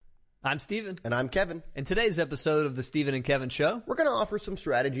I'm Steven. And I'm Kevin. In today's episode of the Steven and Kevin Show, we're going to offer some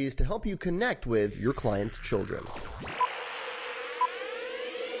strategies to help you connect with your clients' children.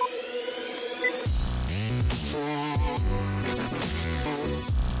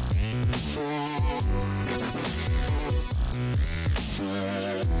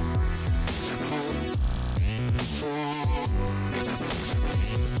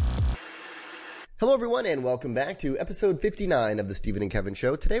 Hello, everyone, and welcome back to episode 59 of the Steven and Kevin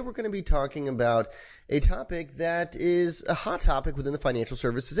Show. Today, we're going to be talking about a topic that is a hot topic within the financial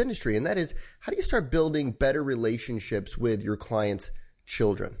services industry, and that is, how do you start building better relationships with your clients'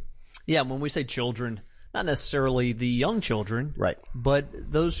 children? Yeah, when we say children, not necessarily the young children, right? But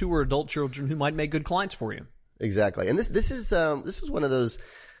those who are adult children who might make good clients for you. Exactly, and this is one of those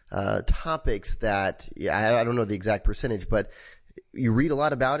topics that I don't know the exact percentage, but you read a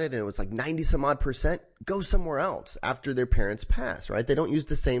lot about it, and it was like 90 some odd % go somewhere else after their parents pass, right? They don't use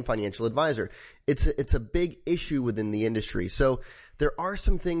the same financial advisor. It's a big issue within the industry. So there are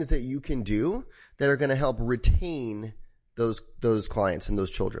some things that you can do that are going to help retain those clients and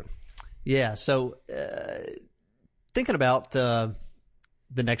those children. Yeah. So, thinking about the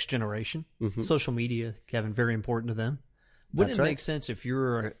next generation, social media, Kevin, very important to them. Wouldn't it make sense if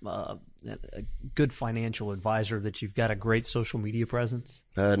you're a good financial advisor that you've got a great social media presence?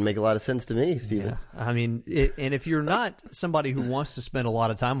 That'd make a lot of sense to me, Steven. Yeah. I mean, and if you're not somebody who wants to spend a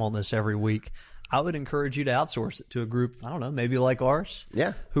lot of time on this every week, I would encourage you to outsource it to a group, I don't know, maybe like ours,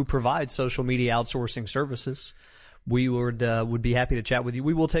 who provides social media outsourcing services. We would be happy to chat with you.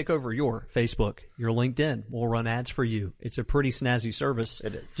 We will take over your Facebook, your LinkedIn. We'll run ads for you. It's a pretty snazzy service.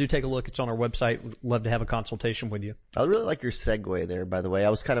 It is. Do take a look. It's on our website. We'd love to have a consultation with you. I really like your segue there, by the way.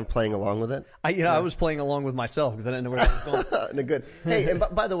 I was kind of playing along with it. I was playing along with myself because I didn't know where I was going. No, good. Hey, and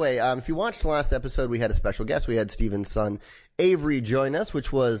by the way, if you watched the last episode, we had a special guest. We had Steven's son, Avery, join us,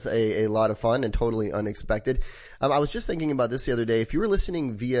 which was a lot of fun and totally unexpected. I was just thinking about this the other day. If you were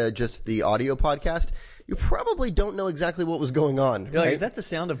listening via just the audio podcast, you probably don't know exactly what was going on. You're like, is that the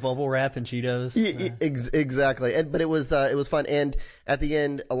sound of bubble wrap and Cheetos? Exactly. But it was fun. And at the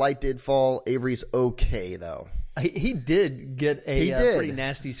end, a light did fall. Avery's okay, though. He did get a pretty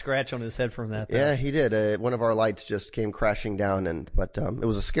nasty scratch on his head from that, though. Yeah, he did. One of our lights just came crashing down, but it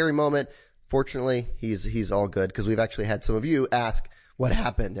was a scary moment. Fortunately, he's all good, because we've actually had some of you ask what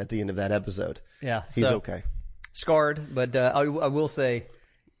happened at the end of that episode. Yeah. He's okay. Scarred, but I will say,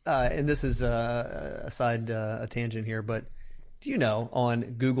 and this is a tangent here, but do you know,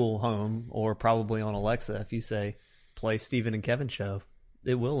 on Google Home or probably on Alexa, if you say play Steven and Kevin Show,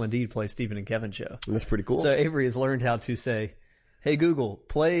 it will indeed play Steven and Kevin Show. That's pretty cool. So Avery has learned how to say, hey Google,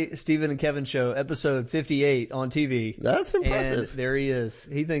 play Steven and Kevin Show episode 58 on TV. That's impressive. And there he is.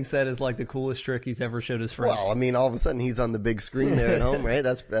 He thinks that is like the coolest trick he's ever showed his friends. Well, I mean, all of a sudden he's on the big screen there at home, right?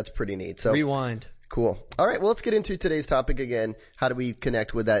 That's pretty neat. So rewind. Cool. All right. Well, let's get into today's topic again. How do we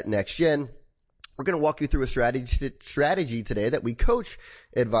connect with that next gen? We're going to walk you through a strategy today that we coach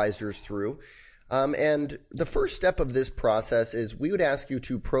advisors through. And the first step of this process is we would ask you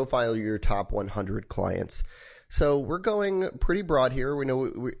to profile your top 100 clients. So we're going pretty broad here. We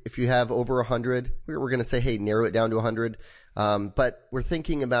know if you have over 100, we're going to say, hey, narrow it down to 100. But we're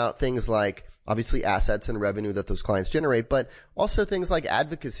thinking about things like obviously assets and revenue that those clients generate, but also things like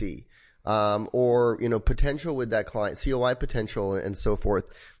advocacy, or, potential with that client, COI potential and so forth.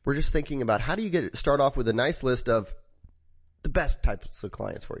 We're just thinking about how do you start off with a nice list of the best types of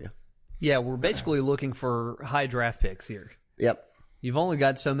clients for you. Yeah, we're basically looking for high draft picks here. Yep. You've only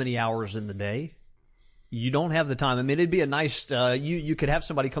got so many hours in the day. You don't have the time. I mean, it'd be a nice, you could have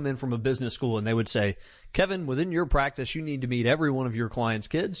somebody come in from a business school and they would say, Kevin, within your practice, you need to meet every one of your clients'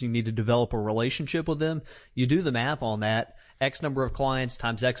 kids. You need to develop a relationship with them. You do the math on that. X number of clients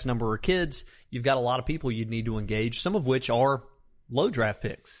times X number of kids. You've got a lot of people you'd need to engage, some of which are low draft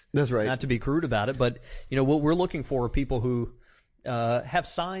picks. That's right. Not to be crude about it, but what we're looking for are people who, have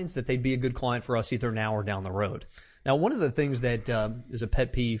signs that they'd be a good client for us either now or down the road. Now, one of the things that, is a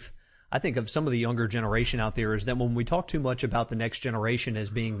pet peeve, I think, of some of the younger generation out there is that when we talk too much about the next generation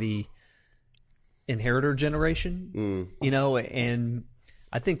as being the inheritor generation, and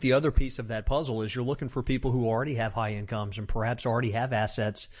I think the other piece of that puzzle is you're looking for people who already have high incomes and perhaps already have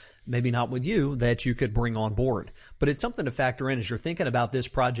assets, maybe not with you, that you could bring on board. But it's something to factor in as you're thinking about this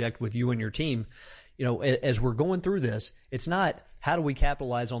project with you and your team. As we're going through this, it's not how do we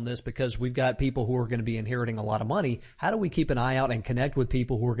capitalize on this because we've got people who are going to be inheriting a lot of money. How do we keep an eye out and connect with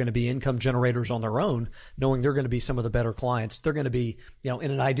people who are going to be income generators on their own, knowing they're going to be some of the better clients? They're going to be,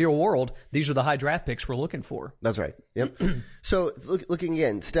 in an ideal world, these are the high draft picks we're looking for. That's right. Yep. So looking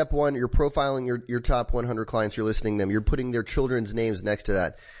again, step one, you're profiling your top 100 clients. You're listing them. You're putting their children's names next to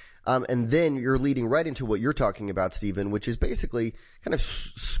that. And then you're leading right into what you're talking about, Stephen, which is basically kind of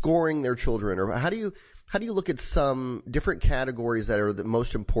scoring their children. Or how do you look at some different categories that are the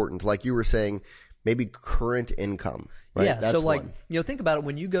most important? Like you were saying, maybe current income. Right? Yeah. That's so like, one. think about it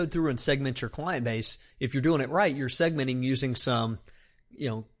when you go through and segment your client base. If you're doing it right, you're segmenting using some,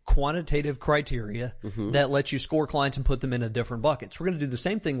 quantitative criteria that lets you score clients and put them into different buckets. We're going to do the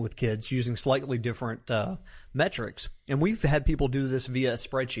same thing with kids using slightly different metrics. And we've had people do this via a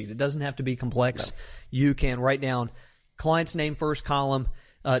spreadsheet. It doesn't have to be complex. No. You can write down client's name first column,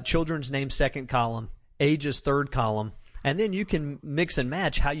 children's name second column, ages third column, and then you can mix and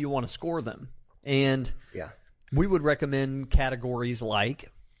match how you want to score them. And we would recommend categories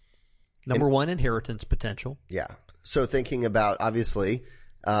like number one, inheritance potential. Yeah. So thinking about, obviously,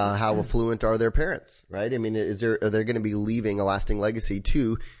 how affluent are their parents, right? I mean, are they going to be leaving a lasting legacy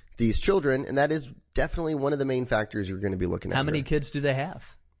to these children? And that is definitely one of the main factors you're going to be looking at. How many kids do they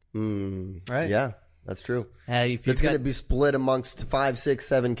have? Right? Yeah, that's true. It's going to be split amongst 5, 6,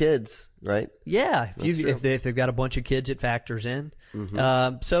 7 kids, right? Yeah. If they've got a bunch of kids, it factors in.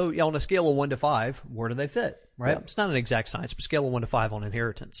 So on a scale of 1 to 5, where do they fit? Right? It's not an exact science, but scale of 1 to 5 on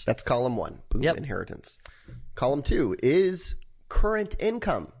inheritance. That's column 1. Boom, inheritance. Column 2 is current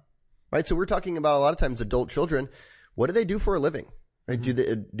income, right? So we're talking about a lot of times adult children. What do they do for a living? Right? Do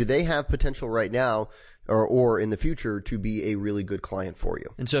they have potential right now or in the future to be a really good client for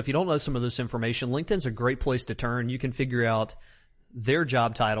you? And so if you don't know some of this information, LinkedIn's a great place to turn. You can figure out their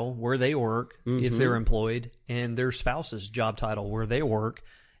job title, where they work, if they're employed, and their spouse's job title, where they work.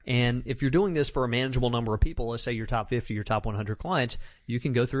 And if you're doing this for a manageable number of people, let's say your top 50, your top 100 clients, you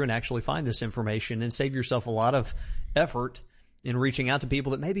can go through and actually find this information and save yourself a lot of effort in reaching out to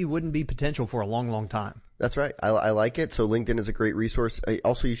people that maybe wouldn't be potential for a long, long time. That's right. I like it. So LinkedIn is a great resource.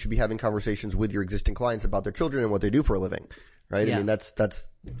 Also, you should be having conversations with your existing clients about their children and what they do for a living, right? Yeah. I mean, that's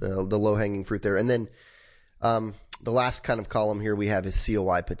the low-hanging fruit there. And then the last kind of column here we have is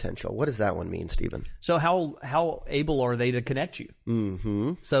COI potential. What does that one mean, Stephen? So how able are they to connect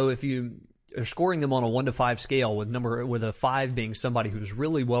you? So if you are scoring them on a 1 to 5 scale with a 5 being somebody who's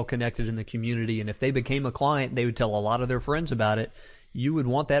really well connected in the community, and if they became a client, they would tell a lot of their friends about it, you would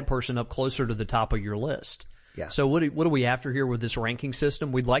want that person up closer to the top of your list. Yeah. So what are we after here with this ranking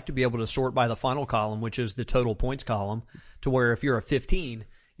system? We'd like to be able to sort by the final column, which is the total points column, to where if you're a 15,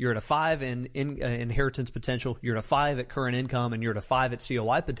 you're at a 5 in inheritance potential, you're at a 5 at current income, and you're at a 5 at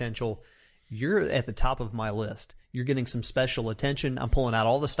COI potential, you're at the top of my list. You're getting some special attention. I'm pulling out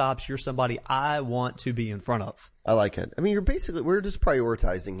all the stops. You're somebody I want to be in front of. I like it. I mean, we're just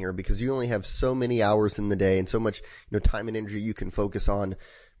prioritizing here because you only have so many hours in the day and so much, time and energy you can focus on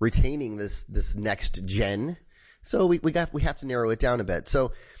retaining this next gen. So we have to narrow it down a bit.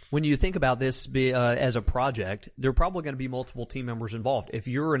 So when you think about this as a project, there are probably going to be multiple team members involved. If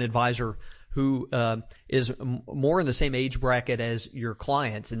you're an advisor who is more in the same age bracket as your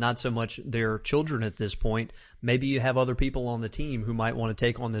clients and not so much their children at this point, maybe you have other people on the team who might want to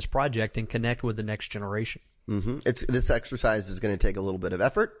take on this project and connect with the next generation. This exercise is going to take a little bit of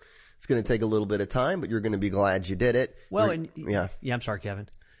effort. It's going to take a little bit of time, but you're going to be glad you did it. Well, I'm sorry, Kevin.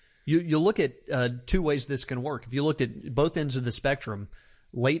 You look at 2 ways this can work. If you looked at both ends of the spectrum,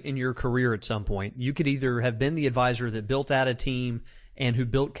 late in your career at some point, you could either have been the advisor that built out a team and who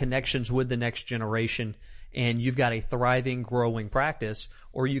built connections with the next generation, and you've got a thriving, growing practice,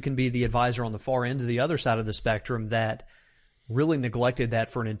 or you can be the advisor on the far end of the other side of the spectrum that really neglected that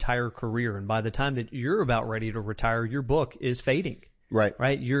for an entire career. And by the time that you're about ready to retire, your book is fading.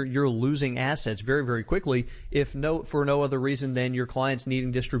 Right. You're losing assets very, very quickly, for no other reason than your clients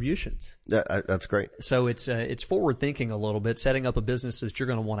needing distributions. That's great. So it's forward thinking a little bit, setting up a business that you're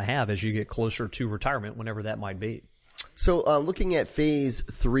going to want to have as you get closer to retirement, whenever that might be. So looking at phase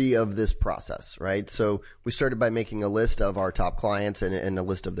 3 of this process, right? So we started by making a list of our top clients and a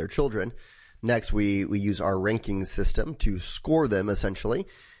list of their children. Next, we use our ranking system to score them, essentially.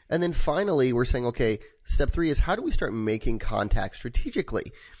 And then finally, we're saying, okay, step 3 is how do we start making contact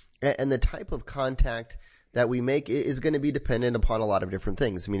strategically? And the type of contact that we make is going to be dependent upon a lot of different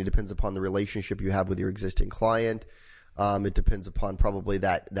things. I mean, it depends upon the relationship you have with your existing client. It depends upon probably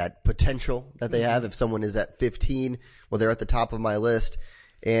that potential that they have. If someone is at 15, well, they're at the top of my list.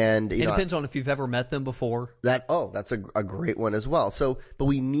 And it depends on if you've ever met them before. That's a great one as well. So, but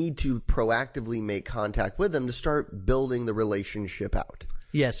we need to proactively make contact with them to start building the relationship out.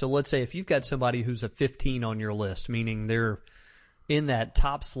 Yeah. So let's say if you've got somebody who's a 15 on your list, meaning they're in that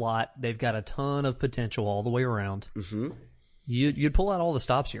top slot, they've got a ton of potential all the way around. You'd pull out all the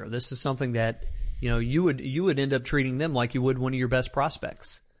stops here. This is something that you would end up treating them like you would one of your best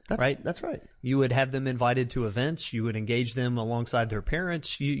prospects. right? That's right. You would have them invited to events. You would engage them alongside their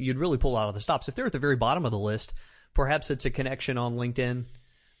parents. You'd really pull out of the stops. If they're at the very bottom of the list, perhaps it's a connection on LinkedIn,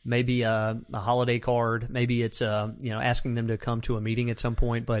 maybe a holiday card, maybe it's asking them to come to a meeting at some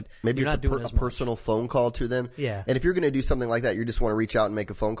point. But maybe you're it's not doing a personal phone call to them. Yeah. And if you're going to do something like that, you just want to reach out and make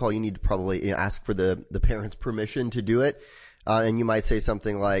a phone call. You need to probably ask for the parents' permission to do it. And you might say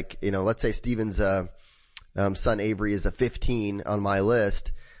something like, let's say Steven's son Avery is a 15 on my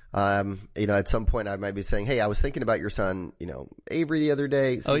list. At some point I might be saying, hey, I was thinking about your son, Avery the other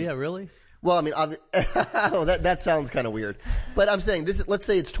day. Oh yeah, really? Well, I mean, that sounds kind of weird, but I'm saying this. Let's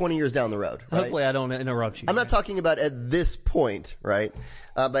say it's 20 years down the road. Right? Hopefully, I don't interrupt you. I'm not talking about at this point, right?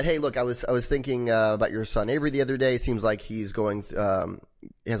 But hey, look, I was thinking about your son Avery the other day. It seems like he's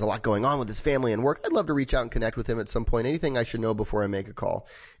he has a lot going on with his family and work. I'd love to reach out and connect with him at some point. Anything I should know before I make a call?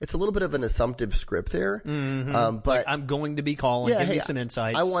 It's a little bit of an assumptive script there, but like, I'm going to be calling. Give me some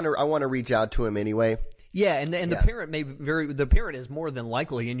insights. I want to reach out to him anyway. Yeah, and the parent the parent is more than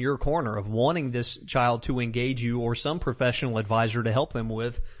likely in your corner of wanting this child to engage you or some professional advisor to help them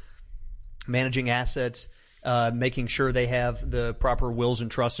with managing assets, making sure they have the proper wills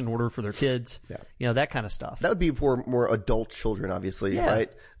and trusts in order for their kids. Yeah. That kind of stuff. That would be for more adult children, obviously, right?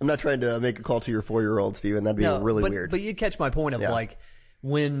 I'm not trying to make a call to your 4-year-old, Steven. That'd be really weird. But you catch my point of like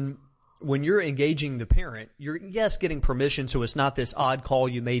when you're engaging the parent, you're getting permission, so it's not this odd call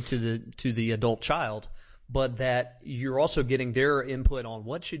you made to the adult child, but that you're also getting their input on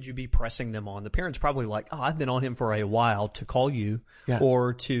what should you be pressing them on. The parent's probably like, oh, I've been on him for a while to call you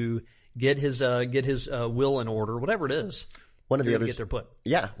or to get his will in order, whatever it is. One of the other get their put.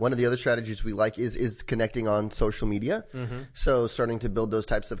 Yeah, one of the other strategies we like is connecting on social media. So starting to build those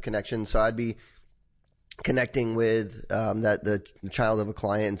types of connections. So I'd be connecting with the child of a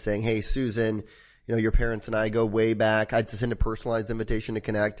client and saying, hey, Susan, your parents and I go way back. I'd send a personalized invitation to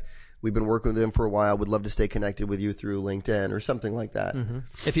connect. We've been working with them for a while. Would love to stay connected with you through LinkedIn or something like that.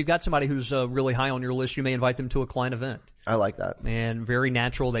 If you've got somebody who's really high on your list, you may invite them to a client event. I like that. And very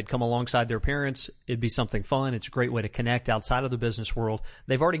natural. They'd come alongside their parents. It'd be something fun. It's a great way to connect outside of the business world.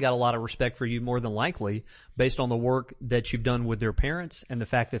 They've already got a lot of respect for you, more than likely, based on the work that you've done with their parents and the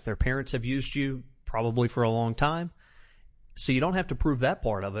fact that their parents have used you probably for a long time. So you don't have to prove that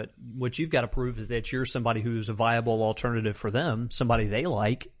part of it. What you've got to prove is that you're somebody who's a viable alternative for them, somebody they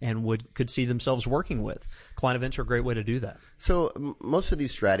like and could see themselves working with. Client events are a great way to do that. So most of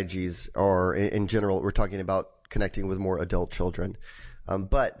these strategies are, in general, we're talking about connecting with more adult children.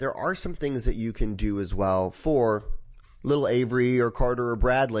 But there are some things that you can do as well for little Avery or Carter or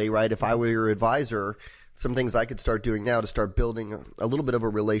Bradley, right? If I were your advisor, some things I could start doing now to start building a little bit of a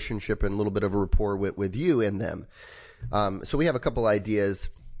relationship and a little bit of a rapport with you and them. So we have a couple ideas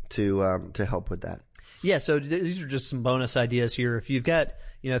to help with that. Yeah. So these are just some bonus ideas here. If you've got,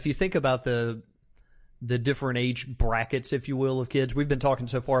 if you think about the different age brackets, if you will, of kids, we've been talking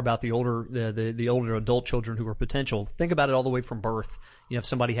so far about the older adult children who are potential. Think about it all the way from birth. If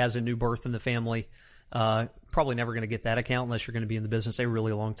somebody has a new birth in the family, probably never going to get that account unless you're going to be in the business a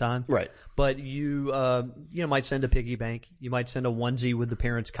really long time. Right. But you might send a piggy bank. You might send a onesie with the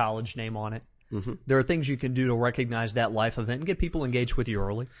parent's college name on it. There are things you can do to recognize that life event and get people engaged with you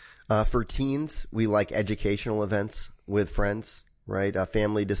early. For teens, we like educational events with friends, right? A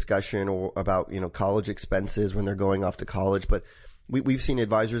family discussion or about, college expenses when they're going off to college. But we've seen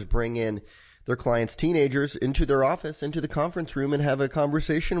advisors bring in their clients' teenagers into their office, into the conference room, and have a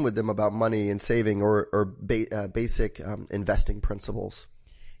conversation with them about money and saving or basic investing principles.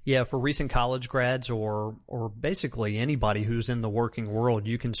 Yeah, for recent college grads or basically anybody who's in the working world,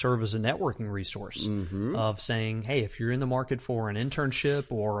 you can serve as a networking resource of saying, hey, if you're in the market for an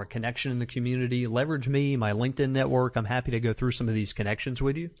internship or a connection in the community, leverage me, my LinkedIn network. I'm happy to go through some of these connections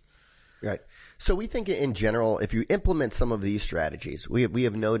with you. Right. So we think in general, if you implement some of these strategies, we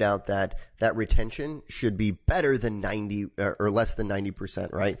have no doubt that retention should be better than 90 or less than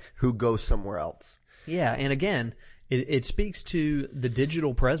 90%, right? Who goes somewhere else. Yeah. And again, it speaks to the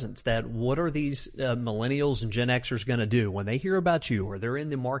digital presence that what are these millennials and Gen Xers going to do when they hear about you or they're in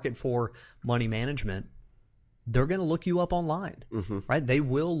the market for money management? They're going to look you up online, right? They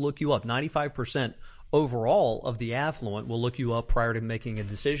will look you up. 95% overall of the affluent will look you up prior to making a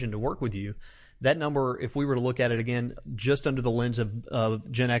decision to work with you. That number, if we were to look at it again, just under the lens of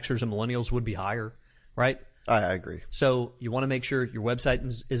Gen Xers and millennials would be higher, right? I agree. So you want to make sure your website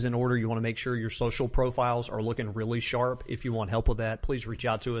is in order. You want to make sure your social profiles are looking really sharp. If you want help with that, please reach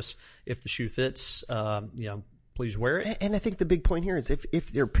out to us. If the shoe fits, please wear it. And I think the big point here is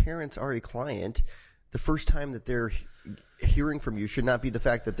if their parents are a client, the first time that they're hearing from you should not be the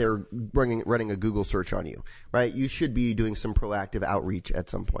fact that they're running a Google search on you, right? You should be doing some proactive outreach at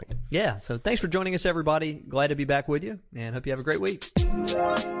some point. Yeah. So thanks for joining us, everybody. Glad to be back with you, and hope you have a great week.